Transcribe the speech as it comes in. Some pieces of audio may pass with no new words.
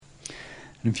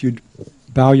And if you'd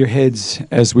bow your heads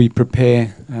as we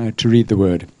prepare to read the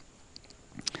word.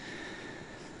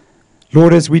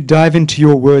 Lord, as we dive into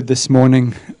your word this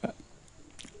morning,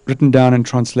 written down and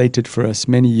translated for us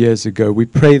many years ago, we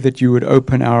pray that you would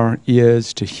open our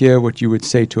ears to hear what you would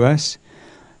say to us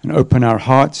and open our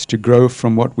hearts to grow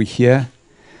from what we hear.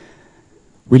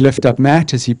 We lift up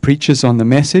Matt as he preaches on the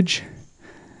message,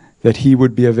 that he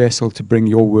would be a vessel to bring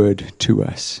your word to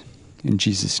us. In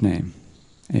Jesus' name,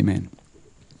 amen.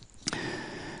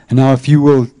 And now if you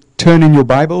will turn in your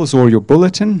Bibles or your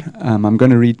bulletin, I'm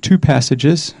going to read two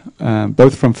passages,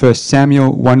 both from 1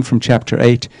 Samuel, one from chapter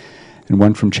 8 and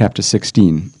one from chapter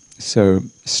 16. So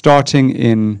starting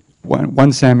in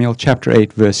 1 Samuel chapter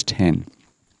 8, verse 10.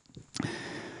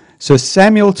 So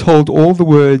Samuel told all the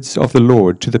words of the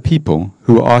Lord to the people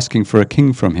who were asking for a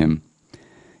king from him.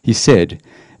 He said,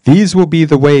 "These will be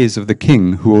the ways of the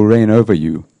king who will reign over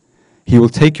you. He will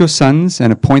take your sons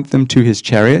and appoint them to his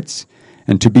chariots,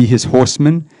 and to be his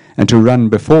horsemen, and to run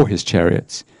before his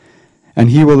chariots. And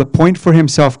he will appoint for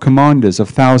himself commanders of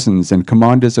thousands and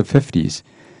commanders of 50s,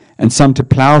 and some to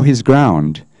plow his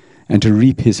ground, and to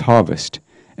reap his harvest,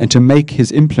 and to make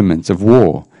his implements of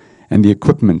war, and the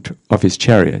equipment of his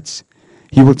chariots.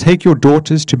 He will take your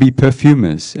daughters to be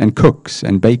perfumers, and cooks,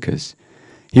 and bakers.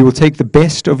 He will take the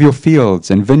best of your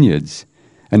fields and vineyards,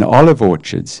 and olive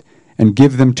orchards, and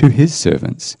give them to his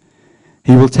servants.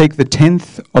 He will take the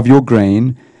 10th of your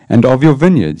grain and of your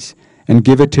vineyards, and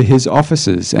give it to his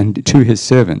officers and to his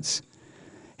servants.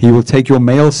 He will take your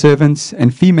male servants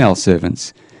and female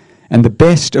servants, and the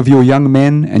best of your young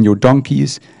men and your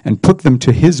donkeys, and put them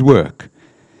to his work.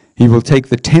 He will take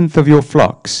the 10th of your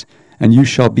flocks, and you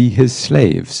shall be his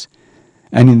slaves.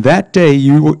 And in that day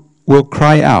you will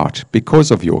cry out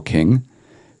because of your king,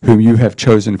 whom you have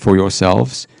chosen for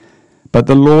yourselves, but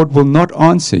the Lord will not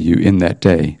answer you in that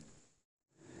day."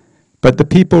 But the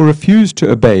people refused to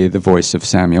obey the voice of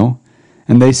Samuel,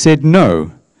 and they said,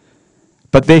 "No,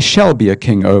 but there shall be a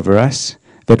king over us,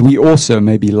 that we also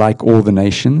may be like all the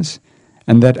nations,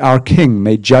 and that our king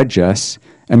may judge us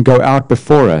and go out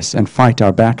before us and fight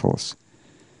our battles."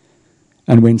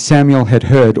 And when Samuel had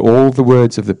heard all the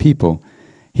words of the people,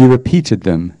 he repeated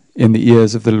them in the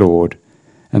ears of the Lord.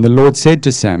 And the Lord said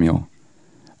to Samuel,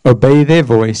 "Obey their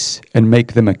voice and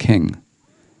make them a king."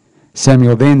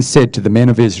 Samuel then said to the men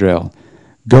of Israel,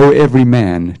 "Go every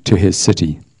man to his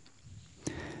city."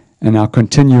 And now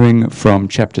continuing from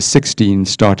chapter 16,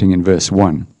 starting in verse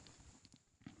 1.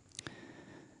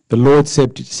 The Lord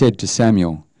said to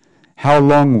Samuel, "How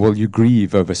long will you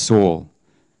grieve over Saul,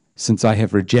 since I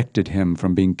have rejected him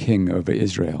from being king over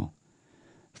Israel?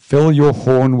 Fill your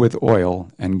horn with oil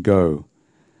and go.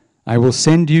 I will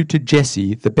send you to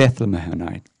Jesse the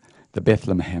Bethlehemite.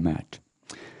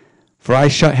 For I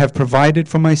shall have provided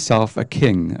for myself a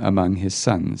king among his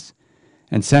sons."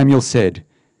 And Samuel said,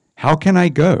 "How can I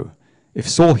go? If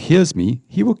Saul hears me,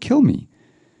 he will kill me."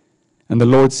 And the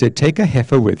Lord said, "Take a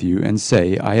heifer with you, and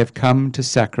say, I have come to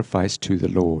sacrifice to the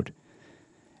Lord.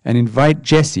 And invite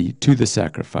Jesse to the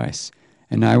sacrifice,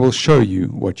 and I will show you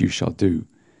what you shall do.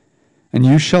 And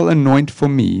you shall anoint for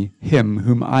me him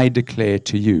whom I declare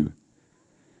to you."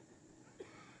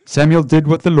 Samuel did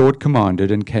what the Lord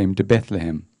commanded and came to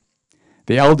Bethlehem.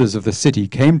 The elders of the city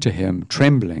came to him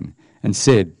trembling and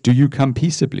said, "Do you come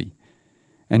peaceably?"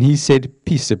 And he said,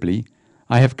 "Peaceably,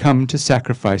 I have come to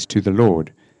sacrifice to the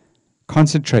Lord.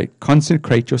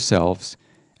 Consecrate yourselves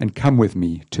and come with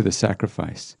me to the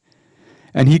sacrifice."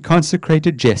 And he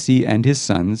consecrated Jesse and his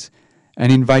sons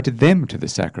and invited them to the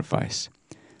sacrifice.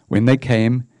 When they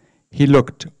came, he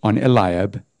looked on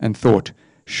Eliab and thought,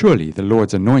 "Surely the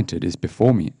Lord's anointed is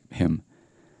before him."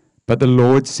 But the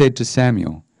Lord said to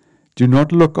Samuel, "Do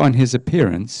not look on his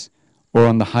appearance or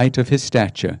on the height of his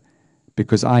stature,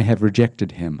 because I have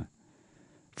rejected him.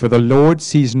 For the Lord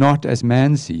sees not as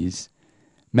man sees.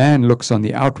 Man looks on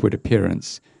the outward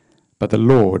appearance, but the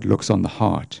Lord looks on the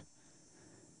heart."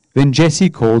 Then Jesse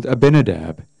called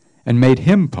Abinadab and made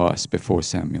him pass before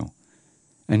Samuel.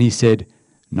 And he said,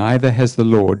 "Neither has the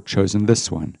Lord chosen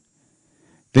this one."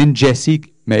 Then Jesse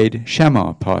made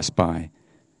Shammah pass by,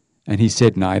 and he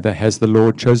said, "Neither has the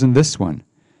Lord chosen this one."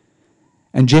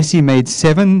 And Jesse made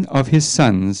 7 of his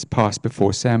sons pass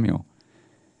before Samuel.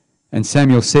 And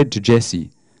Samuel said to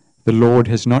Jesse, "The Lord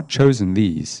has not chosen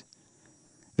these."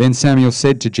 Then Samuel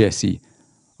said to Jesse,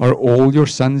 "Are all your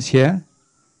sons here?"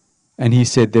 And he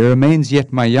said, "There remains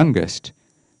yet my youngest,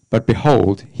 but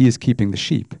behold, he is keeping the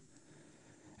sheep."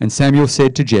 And Samuel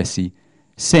said to Jesse,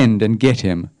 "Send and get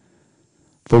him,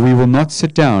 for we will not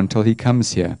sit down till he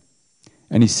comes here."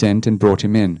 And he sent and brought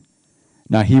him in.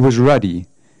 Now he was ruddy,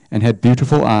 and had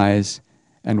beautiful eyes,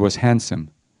 and was handsome.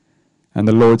 And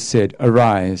the Lord said,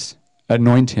 Arise,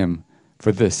 anoint him,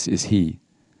 for this is he.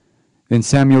 Then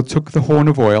Samuel took the horn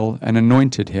of oil and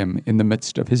anointed him in the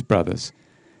midst of his brothers.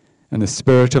 And the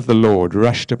Spirit of the Lord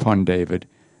rushed upon David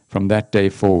from that day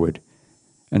forward.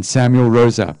 And Samuel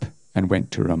rose up and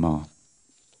went to Ramah.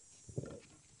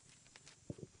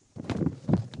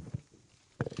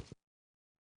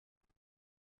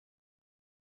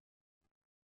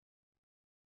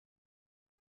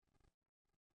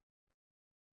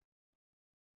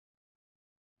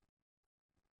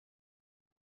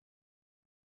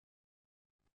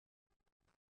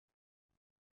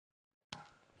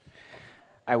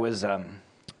 I was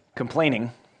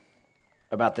complaining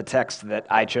about the text that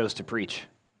I chose to preach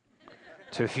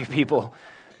to a few people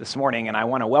this morning, and I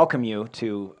want to welcome you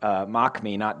to mock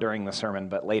me, not during the sermon,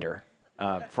 but later,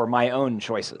 for my own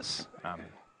choices.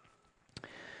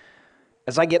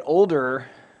 As I get older,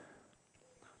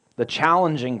 the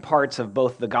challenging parts of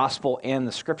both the gospel and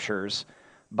the scriptures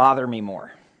bother me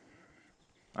more.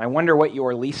 I wonder what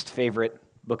your least favorite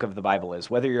book of the Bible is,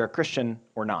 whether you're a Christian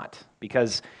or not,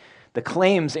 because the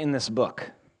claims in this book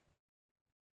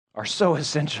are so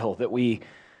essential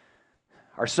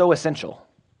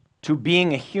to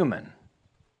being a human.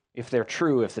 If they're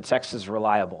true, if the text is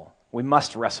reliable, we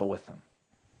must wrestle with them.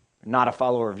 Not a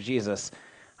follower of Jesus,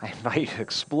 I invite you to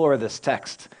explore this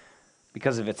text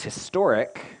because of its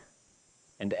historic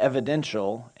and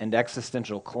evidential and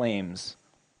existential claims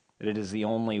that it is the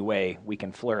only way we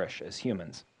can flourish as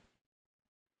humans.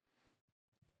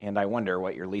 And I wonder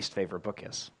what your least favorite book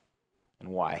is and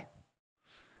why.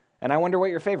 And I wonder what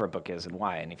your favorite book is and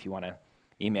why. And if you want to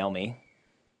email me,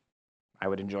 I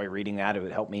would enjoy reading that. It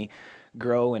would help me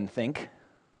grow and think.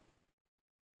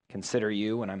 Consider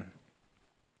you when I'm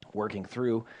working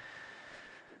through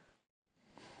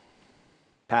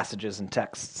passages and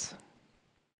texts.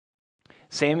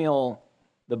 Samuel,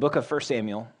 the book of 1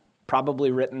 Samuel, probably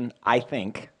written, I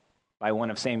think, by one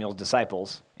of Samuel's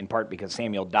disciples, in part because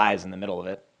Samuel dies in the middle of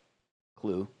it.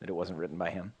 Clue that it wasn't written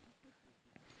by him.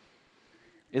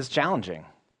 Is challenging.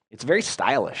 It's very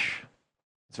stylish.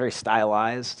 It's very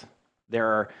stylized.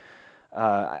 There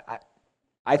are,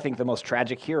 I think, the most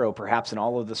tragic hero, perhaps, in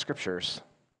all of the scriptures,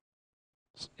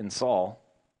 in Saul.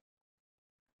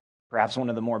 Perhaps one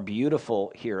of the more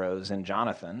beautiful heroes in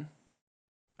Jonathan,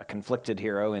 a conflicted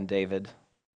hero in David.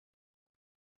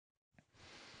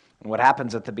 And what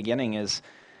happens at the beginning is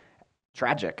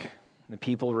tragic. The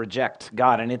people reject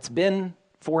God, and it's been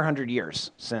 400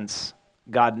 years since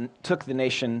God took the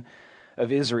nation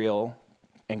of Israel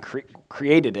and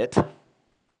created it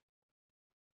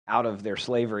out of their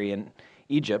slavery in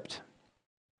Egypt.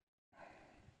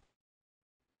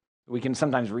 We can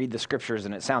sometimes read the scriptures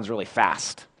and it sounds really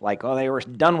fast, like, oh, they were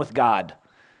done with God.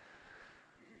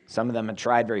 Some of them had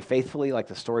tried very faithfully, like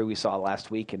the story we saw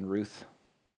last week in Ruth,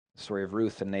 the story of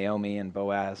Ruth and Naomi and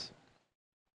Boaz.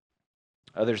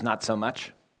 Others not so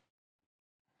much.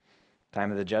 Time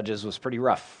of the Judges was pretty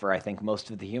rough for, I think,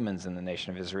 most of the humans in the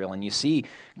nation of Israel. And you see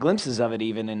glimpses of it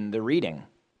even in the reading.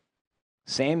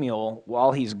 Samuel,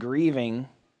 while he's grieving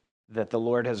that the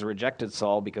Lord has rejected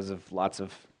Saul because of lots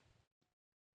of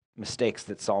mistakes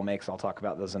that Saul makes, I'll talk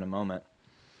about those in a moment,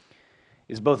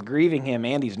 is both grieving him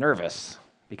and he's nervous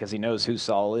because he knows who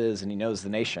Saul is and he knows the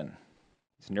nation.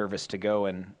 He's nervous to go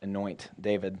and anoint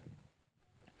David.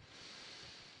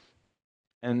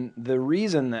 And the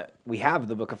reason that we have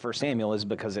the book of 1 Samuel is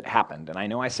because it happened. And I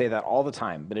know I say that all the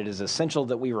time, but it is essential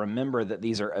that we remember that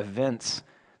these are events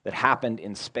that happened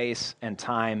in space and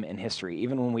time and history,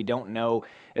 even when we don't know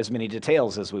as many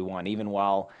details as we want, even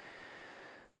while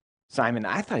Simon,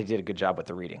 I thought he did a good job with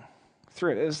the reading.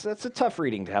 It's a tough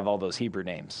reading to have all those Hebrew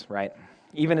names, right?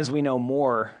 Even as we know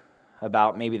more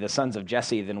about maybe the sons of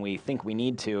Jesse than we think we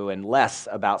need to, and less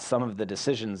about some of the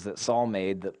decisions that Saul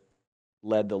made that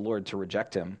led the Lord to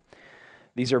reject him.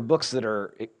 These are books that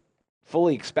are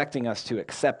fully expecting us to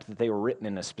accept that they were written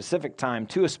in a specific time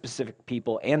to a specific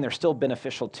people, and they're still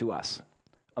beneficial to us,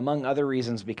 among other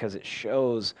reasons because it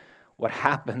shows what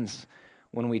happens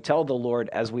when we tell the Lord,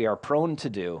 as we are prone to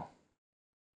do,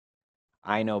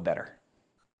 I know better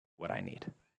what I need.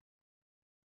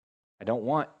 I don't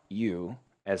want you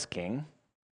as king.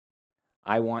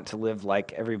 I want to live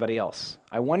like everybody else.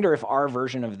 I wonder if our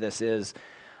version of this is,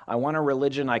 I want a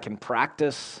religion I can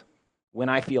practice when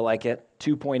I feel like it,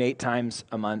 2.8 times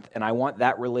a month, and I want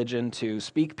that religion to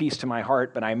speak peace to my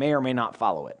heart, but I may or may not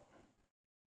follow it.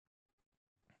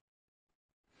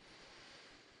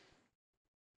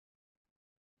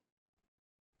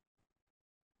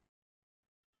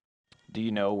 Do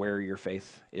you know where your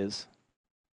faith is?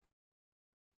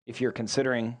 If you're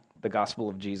considering the gospel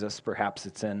of Jesus, perhaps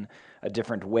it's in a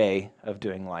different way of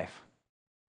doing life.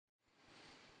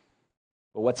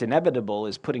 But what's inevitable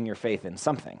is putting your faith in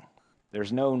something.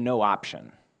 There's no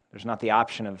option. There's not the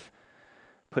option of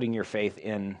putting your faith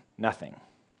in nothing.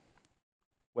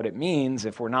 What it means,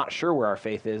 if we're not sure where our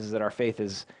faith is that our faith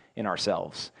is in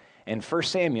ourselves. And 1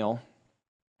 Samuel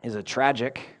is a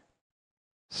tragic,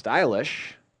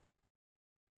 stylish,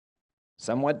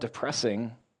 somewhat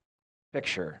depressing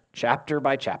picture, chapter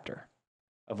by chapter,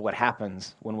 of what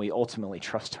happens when we ultimately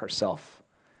trust ourselves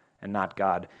and not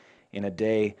God in a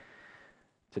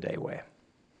day-to-day way.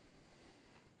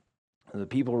 The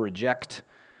people reject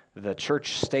the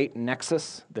church-state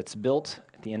nexus that's built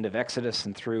at the end of Exodus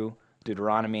and through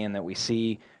Deuteronomy, and that we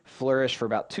see flourish for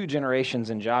about 2 generations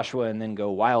in Joshua and then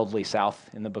go wildly south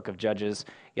in the book of Judges.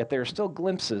 Yet there are still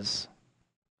glimpses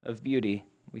of beauty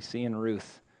we see in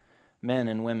Ruth, men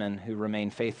and women who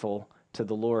remain faithful to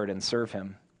the Lord and serve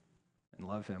him and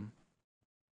love him.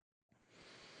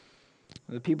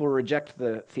 The people reject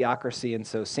the theocracy, and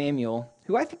so Samuel,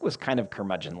 who I think was kind of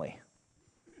curmudgeonly,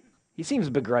 he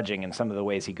seems begrudging in some of the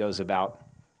ways he goes about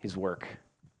his work.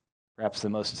 Perhaps the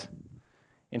most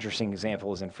interesting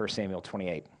example is in 1 Samuel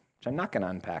 28, which I'm not going to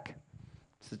unpack.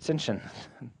 It's the tension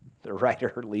the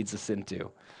writer leads us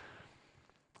into.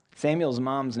 Samuel's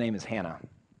mom's name is Hannah,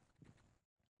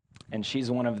 and she's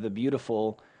one of the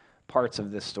beautiful parts of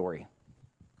this story.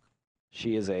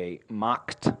 She is a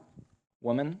mocked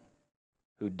woman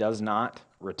who does not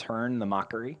return the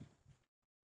mockery.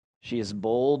 She is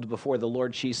bold before the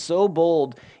Lord. She's so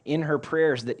bold in her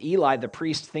prayers that Eli, the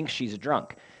priest, thinks she's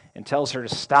drunk and tells her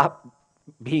to stop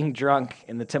being drunk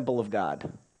in the temple of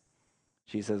God.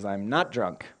 She says, "I'm not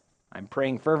drunk. I'm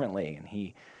praying fervently." And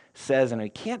he says, and we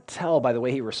can't tell by the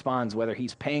way he responds whether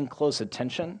he's paying close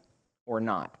attention or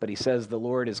not, but he says, "The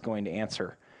Lord is going to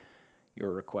answer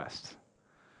your request."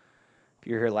 If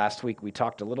you were here last week, we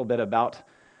talked a little bit about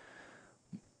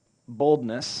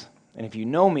boldness. And if you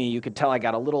know me, you could tell I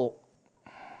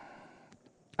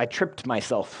tripped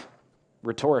myself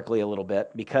rhetorically a little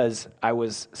bit because I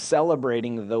was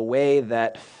celebrating the way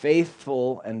that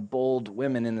faithful and bold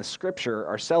women in the scripture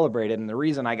are celebrated. And the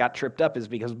reason I got tripped up is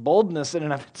because boldness in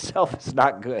and of itself is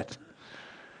not good.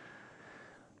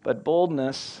 But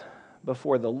boldness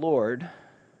before the Lord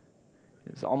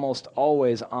is almost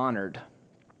always honored.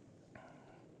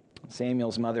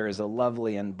 Samuel's mother is a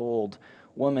lovely and bold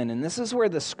woman, and this is where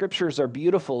the scriptures are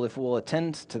beautiful if we'll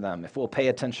attend to them, if we'll pay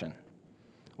attention.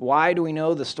 Why do we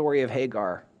know the story of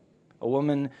Hagar, a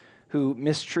woman who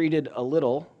mistreated a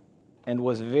little and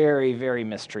was very, very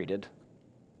mistreated,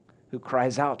 who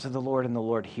cries out to the Lord and the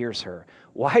Lord hears her?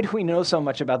 Why do we know so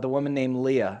much about the woman named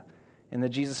Leah? In the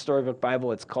Jesus Storybook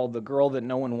Bible, it's called the girl that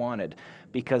no one wanted,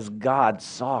 because God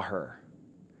saw her.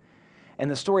 And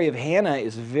the story of Hannah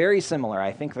is very similar.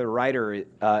 I think the writer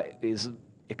is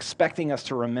expecting us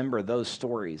to remember those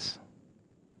stories,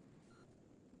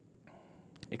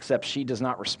 except she does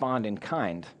not respond in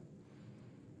kind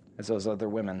as those other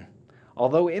women.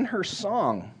 Although in her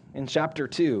song in chapter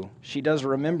 2, she does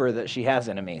remember that she has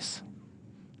enemies,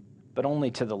 but only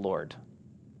to the Lord,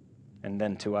 and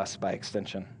then to us by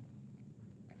extension.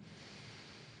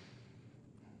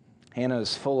 Hannah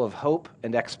is full of hope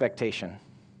and expectation.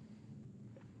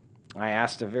 I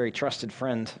asked a very trusted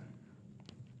friend,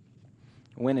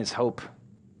 when is hope?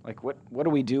 Like, what do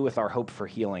we do with our hope for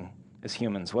healing as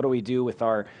humans? What do we do with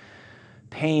our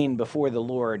pain before the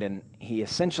Lord? And he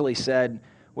essentially said,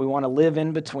 we want to live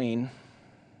in between.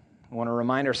 We want to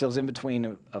remind ourselves in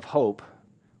between of hope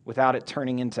without it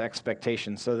turning into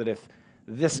expectation, so that if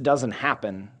this doesn't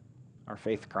happen, our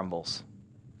faith crumbles.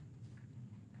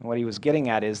 And what he was getting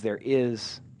at is there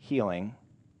is healing,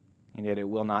 and yet it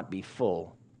will not be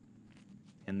full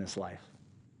in this life.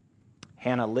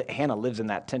 Hannah lives in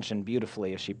that tension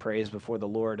beautifully as she prays before the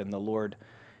Lord, and the Lord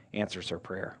answers her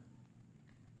prayer.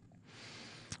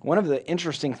 One of the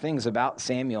interesting things about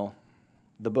Samuel,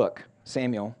 the book,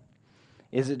 Samuel,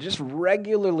 is it just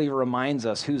regularly reminds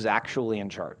us who's actually in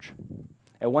charge.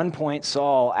 At one point,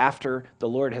 Saul, after the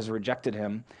Lord has rejected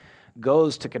him,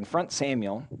 goes to confront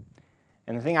Samuel.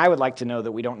 And the thing I would like to know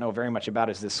that we don't know very much about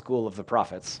is this school of the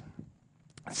prophets.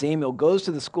 Samuel goes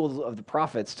to the school of the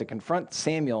prophets to confront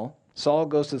Samuel. Saul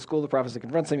goes to the school of the prophets to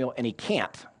confront Samuel, and he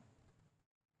can't,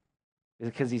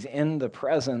 because he's in the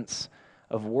presence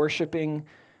of worshiping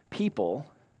people,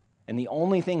 and the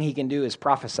only thing he can do is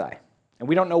prophesy. And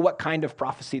we don't know what kind of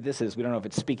prophecy this is. We don't know if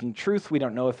it's speaking truth. We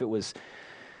don't know if it was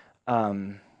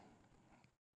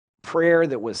prayer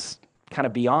that was kind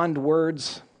of beyond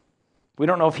words. We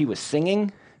don't know if he was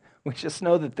singing. We just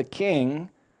know that the king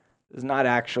does not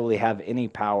actually have any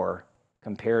power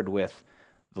compared with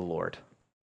the Lord.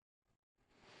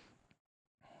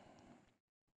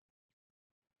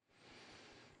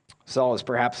 Saul is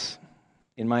perhaps,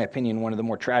 in my opinion, one of the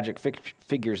more tragic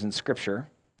figures in Scripture.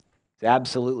 He's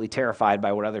absolutely terrified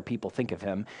by what other people think of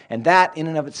him. And that, in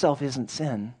and of itself, isn't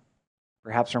sin.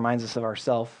 Perhaps reminds us of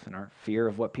ourselves and our fear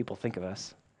of what people think of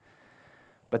us.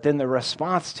 But then the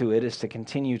response to it is to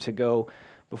continue to go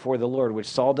before the Lord, which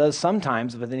Saul does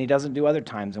sometimes, but then he doesn't do other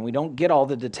times. And we don't get all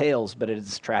the details, but it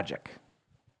is tragic.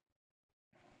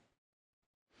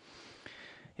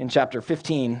 In chapter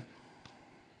 15,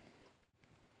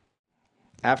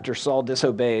 after Saul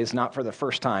disobeys, not for the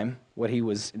first time, what he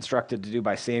was instructed to do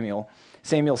by Samuel,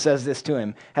 Samuel says this to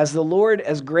him: "Has the Lord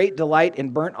as great delight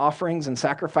in burnt offerings and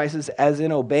sacrifices as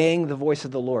in obeying the voice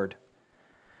of the Lord?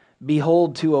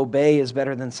 Behold, to obey is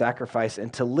better than sacrifice,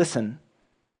 and to listen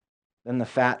than the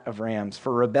fat of rams.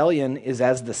 For rebellion is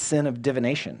as the sin of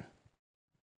divination,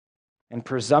 and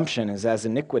presumption is as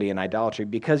iniquity and idolatry.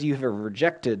 Because you have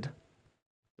rejected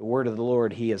the word of the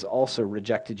Lord, he has also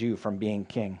rejected you from being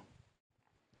king."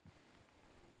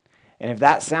 And if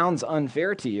that sounds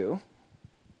unfair to you,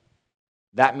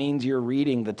 that means you're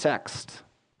reading the text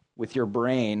with your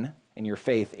brain and your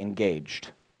faith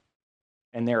engaged.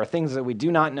 And there are things that we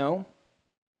do not know,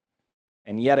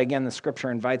 and yet again the Scripture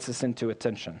invites us into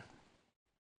attention.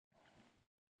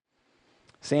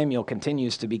 Samuel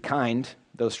continues to be kind,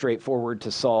 though straightforward,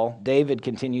 to Saul. David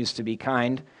continues to be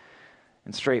kind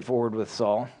and straightforward with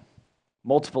Saul.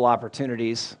 Multiple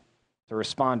opportunities to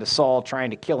respond to Saul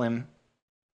trying to kill him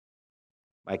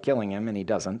by killing him, and he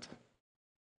doesn't.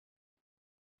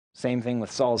 Same thing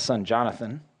with Saul's son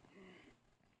Jonathan.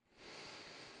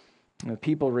 The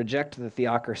people reject the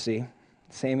theocracy.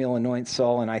 Samuel anoints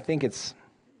Saul, and I think it's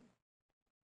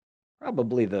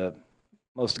probably the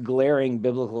most glaring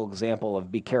biblical example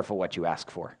of be careful what you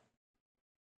ask for.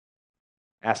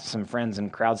 Asked some friends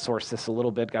and crowdsourced this a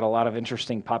little bit, got a lot of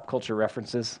interesting pop culture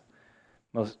references.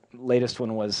 Latest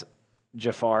one was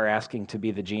Jafar asking to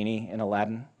be the genie in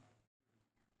Aladdin.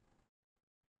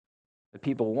 The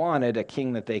people wanted a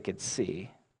king that they could see.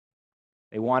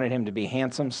 They wanted him to be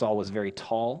handsome. Saul was very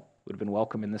tall. Would have been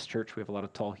welcome in this church. We have a lot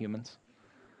of tall humans.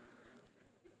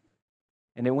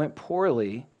 And it went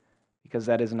poorly because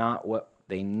that is not what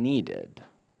they needed.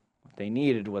 What they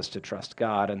needed was to trust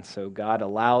God, and so God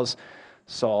allows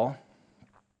Saul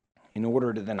in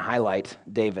order to then highlight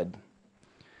David.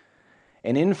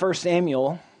 And in 1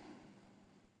 Samuel,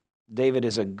 David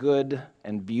is a good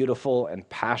and beautiful and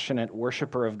passionate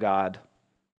worshiper of God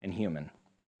and human.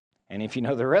 And if you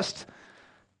know the rest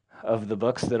of the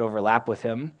books that overlap with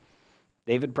him,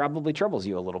 David probably troubles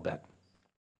you a little bit.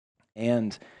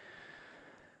 And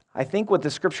I think what the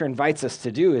Scripture invites us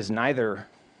to do is neither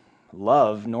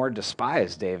love nor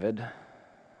despise David,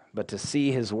 but to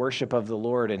see his worship of the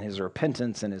Lord and his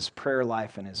repentance and his prayer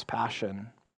life and his passion,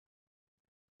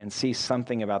 and see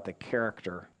something about the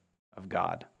character of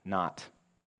God, not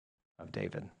of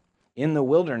David. In the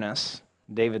wilderness,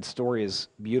 David's story is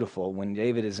beautiful. When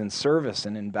David is in service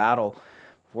and in battle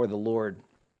for the Lord,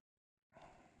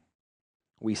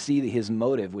 we see his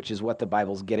motive, which is what the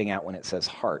Bible's getting at when it says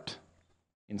heart.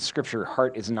 In Scripture,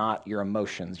 heart is not your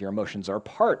emotions. Your emotions are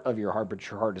part of your heart, but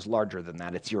your heart is larger than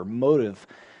that. It's your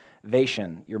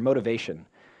motivation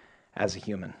as a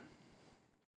human.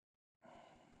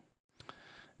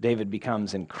 David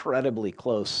becomes incredibly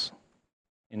close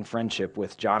in friendship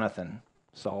with Jonathan,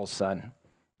 Saul's son.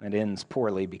 It ends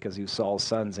poorly because he was Saul's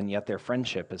sons, and yet their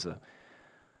friendship is a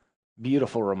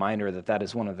beautiful reminder that that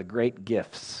is one of the great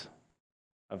gifts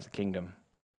of the kingdom.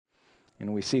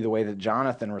 And we see the way that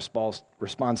Jonathan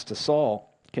responds to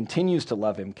Saul, continues to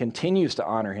love him, continues to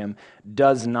honor him,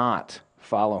 does not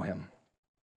follow him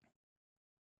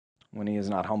when he is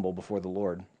not humble before the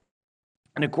Lord.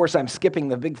 And of course, I'm skipping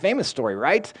the big famous story,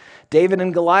 right? David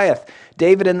and Goliath,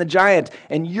 David and the giant,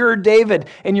 and you're David,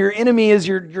 and your enemy is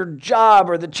your job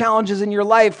or the challenges in your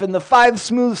life, and the 5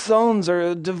 smooth stones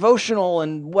are devotional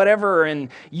and whatever, and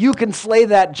you can slay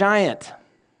that giant.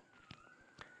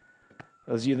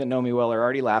 Those of you that know me well are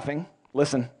already laughing.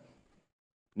 Listen,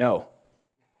 no.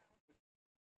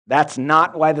 That's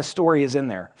not why the story is in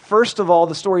there. First of all,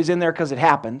 the story is in there because it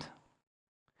happened.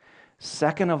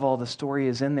 Second of all, the story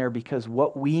is in there because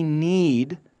what we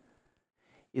need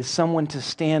is someone to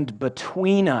stand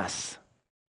between us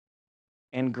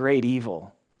and great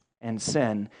evil and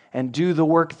sin and do the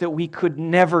work that we could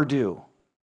never do.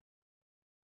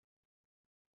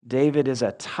 David is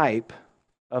a type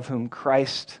of whom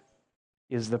Christ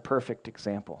is the perfect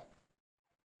example.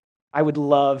 I would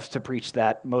love to preach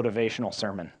that motivational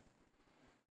sermon,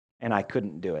 and I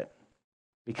couldn't do it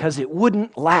because it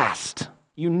wouldn't last.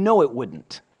 You know it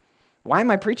wouldn't. Why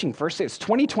am I preaching first? It's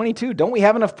 2022. Don't we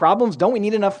have enough problems? Don't we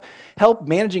need enough help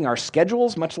managing our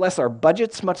schedules, much less our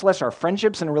budgets, much less our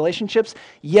friendships and relationships?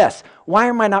 Yes. Why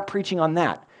am I not preaching on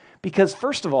that? Because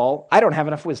first of all, I don't have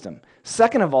enough wisdom.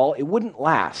 Second of all, it wouldn't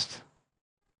last.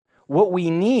 What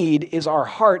we need is our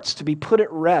hearts to be put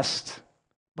at rest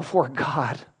before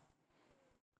God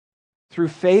through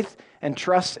faith and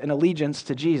trust and allegiance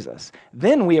to Jesus.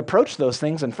 Then we approach those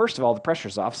things, and first of all, the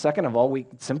pressure's off. Second of all, we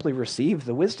simply receive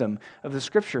the wisdom of the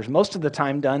Scriptures, most of the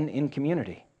time done in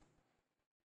community.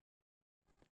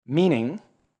 Meaning,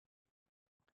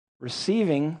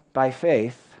 receiving by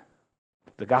faith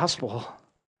the gospel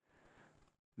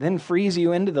then frees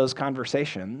you into those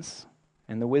conversations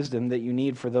and the wisdom that you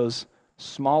need for those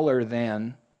smaller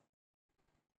than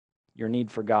your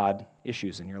need for God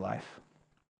issues in your life.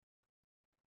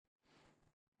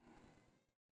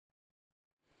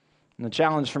 And the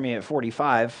challenge for me at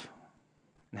 45,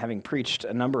 and having preached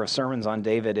a number of sermons on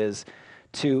David, is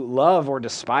to love or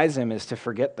despise him is to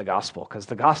forget the gospel, because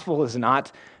the gospel is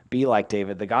not be like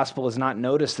David. The gospel is not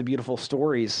notice the beautiful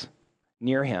stories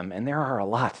near him, and there are a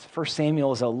lot. 1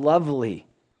 Samuel is a lovely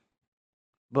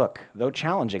book, though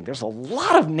challenging. There's a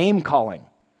lot of name-calling.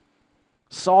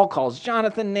 Saul calls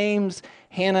Jonathan names.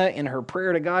 Hannah, in her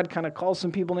prayer to God, kind of calls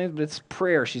some people names, but it's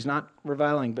prayer. She's not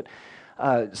reviling, but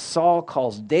Saul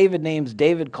calls David names,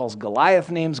 David calls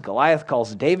Goliath names, Goliath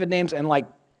calls David names, and like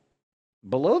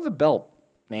below the belt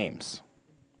names,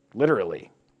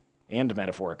 literally and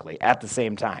metaphorically at the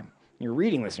same time. You're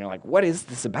reading this and you're like, what is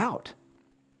this about?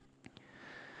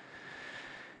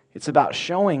 It's about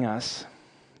showing us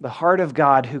the heart of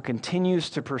God who continues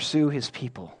to pursue his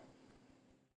people.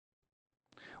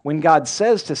 When God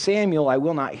says to Samuel, I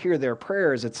will not hear their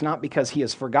prayers, it's not because he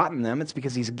has forgotten them, it's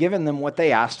because he's given them what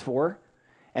they asked for.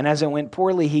 And as it went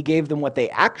poorly, he gave them what they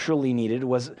actually needed,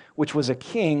 which was a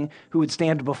king who would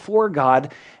stand before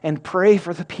God and pray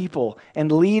for the people and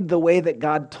lead the way that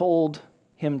God told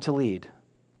him to lead.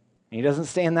 And he doesn't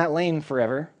stay in that lane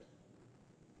forever.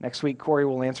 Next week, Corey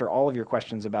will answer all of your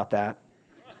questions about that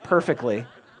perfectly.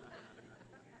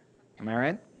 Am I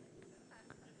right?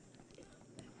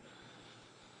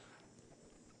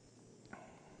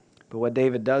 But what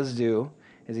David does do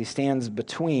is he stands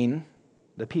between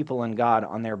the people and God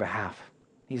on their behalf.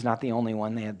 He's not the only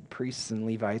one. They had priests and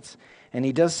Levites, and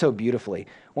he does so beautifully.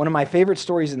 One of my favorite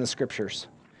stories in the Scriptures,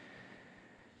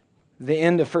 the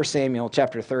end of 1 Samuel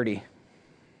chapter 30.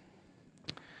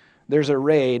 There's a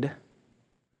raid,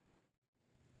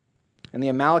 and the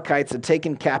Amalekites had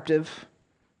taken captive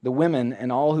the women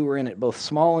and all who were in it, both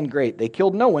small and great. They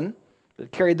killed no one,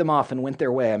 but carried them off and went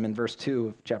their way. I'm in verse 2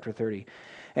 of chapter 30.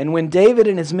 And when David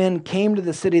and his men came to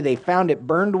the city, they found it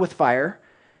burned with fire,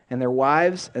 and their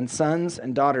wives and sons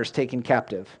and daughters taken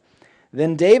captive.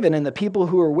 Then David and the people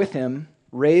who were with him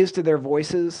raised their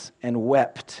voices and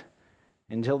wept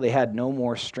until they had no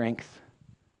more strength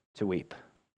to weep.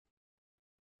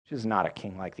 Which is not a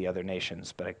king like the other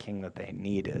nations, but a king that they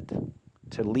needed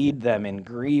to lead them in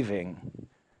grieving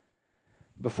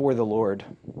before the Lord.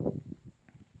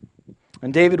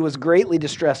 And David was greatly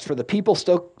distressed, for the people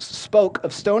spoke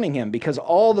of stoning him, because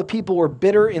all the people were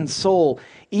bitter in soul,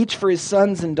 each for his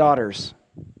sons and daughters.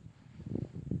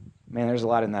 Man, there's a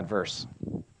lot in that verse.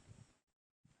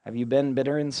 Have you been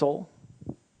bitter in soul?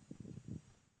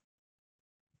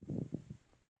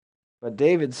 But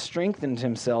David strengthened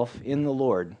himself in the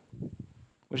Lord,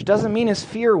 which doesn't mean his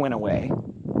fear went away,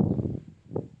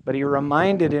 but he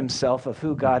reminded himself of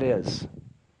who God is,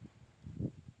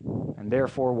 and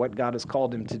therefore what God has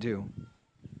called him to do.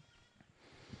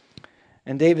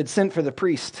 And David sent for the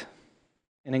priest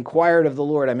and inquired of the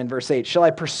Lord. I'm in verse 8. Shall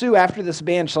I pursue after this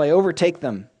band? Shall I overtake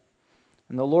them?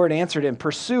 And the Lord answered him,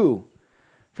 Pursue,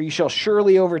 for you shall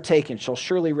surely overtake and shall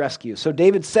surely rescue. So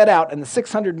David set out, and the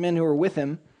 600 men who were with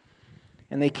him,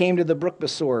 and they came to the brook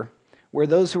Besor, where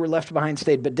those who were left behind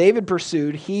stayed. But David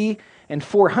pursued, he and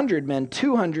 400 men,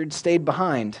 200 stayed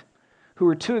behind, who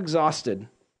were too exhausted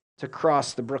to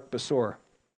cross the brook Besor.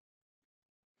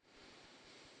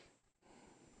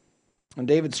 And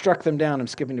David struck them down. I'm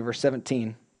skipping to verse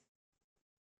 17.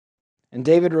 And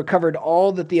David recovered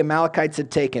all that the Amalekites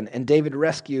had taken, and David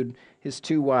rescued his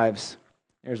 2 wives.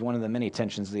 There's one of the many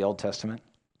tensions of the Old Testament.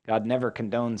 God never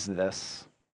condones this.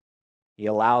 He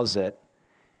allows it,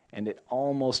 and it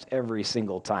almost every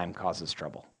single time causes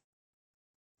trouble.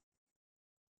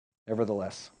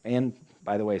 Nevertheless, and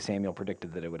by the way, Samuel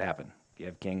predicted that it would happen. If you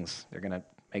have kings, they're going to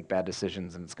make bad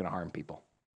decisions, and it's going to harm people.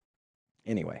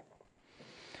 Anyway,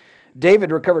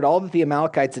 David recovered all that the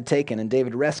Amalekites had taken, and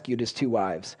David rescued his 2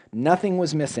 wives. Nothing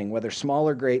was missing, whether small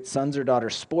or great, sons or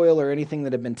daughters, spoil or anything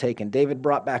that had been taken. David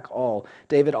brought back all.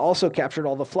 David also captured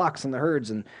all the flocks and the herds,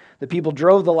 and the people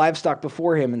drove the livestock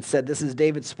before him and said, "This is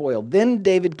David's spoil." Then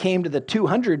David came to the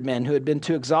 200 men who had been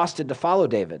too exhausted to follow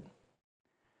David.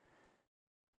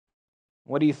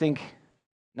 What do you think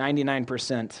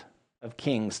 99% of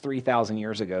kings 3,000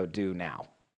 years ago do now?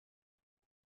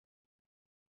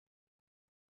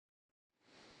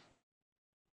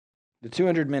 The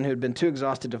 200 men who had been too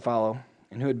exhausted to follow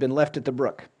and who had been left at the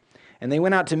brook. And they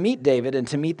went out to meet David and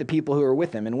to meet the people who were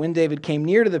with him. And when David came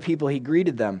near to the people, he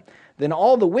greeted them. Then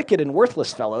all the wicked and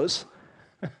worthless fellows,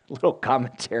 little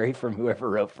commentary from whoever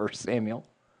wrote 1 Samuel.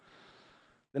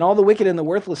 Then all the wicked and the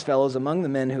worthless fellows among the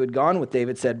men who had gone with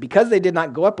David said, "Because they did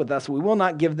not go up with us, we will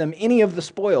not give them any of the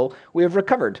spoil we have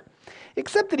recovered,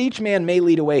 except that each man may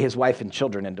lead away his wife and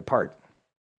children and depart."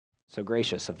 So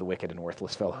gracious of the wicked and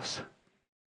worthless fellows.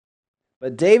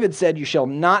 But David said, "You shall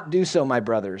not do so, my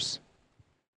brothers.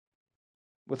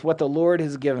 With what the Lord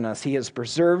has given us, he has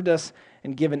preserved us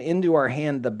and given into our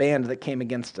hand the band that came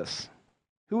against us.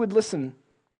 Who would listen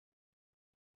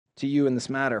to you in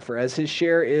this matter? For as his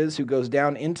share is who goes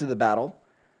down into the battle,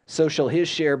 so shall his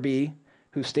share be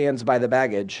who stands by the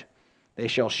baggage. They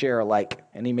shall share alike."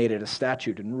 And he made it a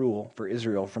statute and rule for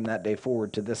Israel from that day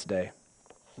forward to this day.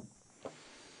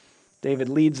 David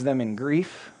leads them in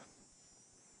grief.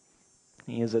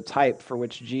 He is a type for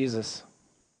which Jesus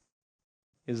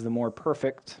is the more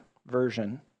perfect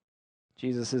version.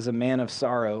 Jesus is a man of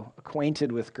sorrow,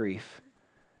 acquainted with grief,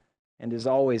 and is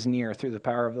always near through the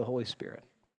power of the Holy Spirit.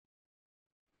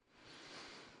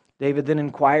 David then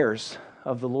inquires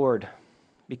of the Lord.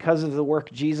 Because of the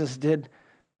work Jesus did,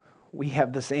 we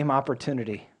have the same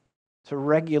opportunity to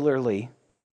regularly,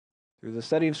 through the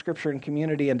study of Scripture and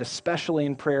community, and especially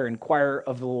in prayer, inquire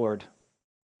of the Lord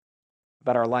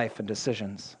about our life and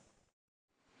decisions.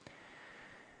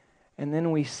 And then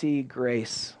we see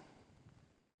grace.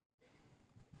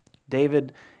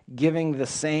 David giving the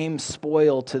same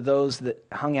spoil to those that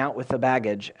hung out with the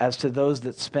baggage as to those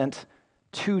that spent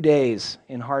 2 days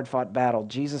in hard-fought battle.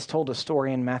 Jesus told a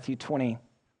story in Matthew 20.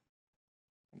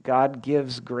 God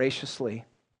gives graciously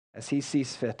as he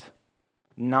sees fit,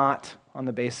 not on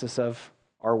the basis of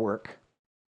our work,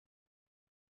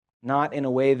 not in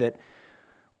a way that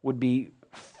would be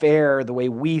fair the way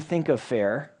we think of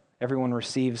fair. Everyone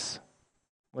receives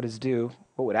what is due.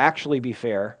 What would actually be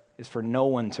fair is for no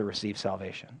one to receive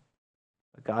salvation.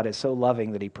 But God is so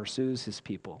loving that he pursues his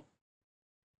people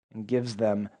and gives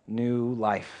them new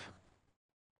life.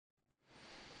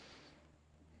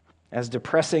 As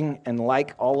depressing and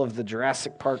like all of the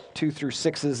Jurassic Park 2 through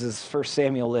 6s as 1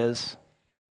 Samuel is,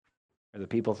 where the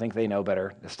people think they know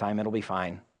better, this time it'll be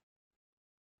fine.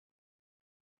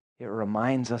 It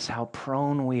reminds us how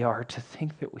prone we are to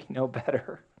think that we know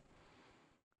better.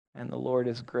 And the Lord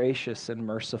is gracious and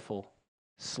merciful,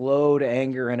 slow to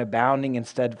anger and abounding in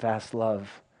steadfast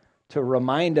love, to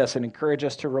remind us and encourage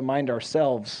us to remind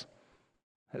ourselves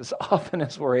as often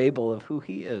as we're able of who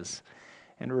he is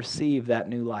and receive that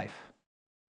new life.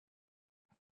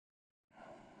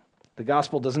 The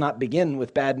gospel does not begin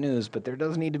with bad news, but there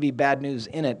does need to be bad news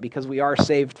in it because we are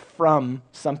saved from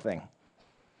something.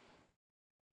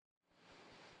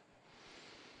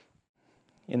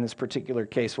 In this particular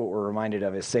case, what we're reminded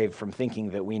of is saved from thinking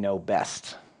that we know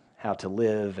best how to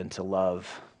live and to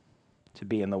love, to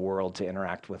be in the world, to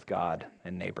interact with God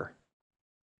and neighbor,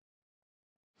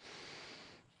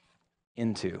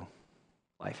 into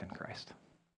life in Christ.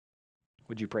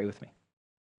 Would you pray with me?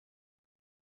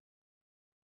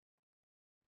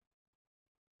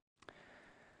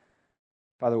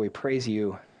 Father, we praise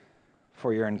you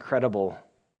for your incredible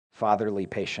fatherly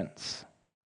patience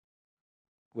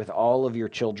with all of your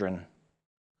children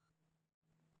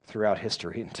throughout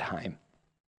history and time.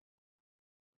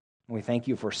 We thank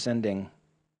you for sending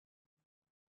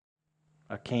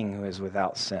a king who is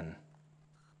without sin.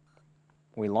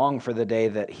 We long for the day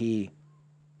that he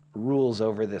rules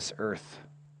over this earth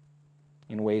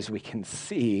in ways we can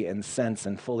see and sense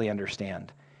and fully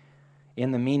understand.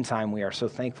 In the meantime, we are so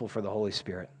thankful for the Holy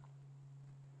Spirit.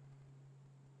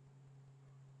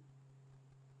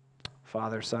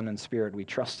 Father, Son, and Spirit, we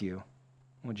trust you.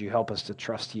 Would you help us to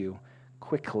trust you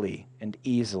quickly and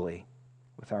easily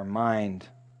with our mind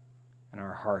and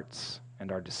our hearts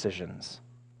and our decisions,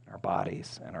 our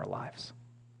bodies and our lives.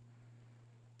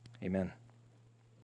 Amen.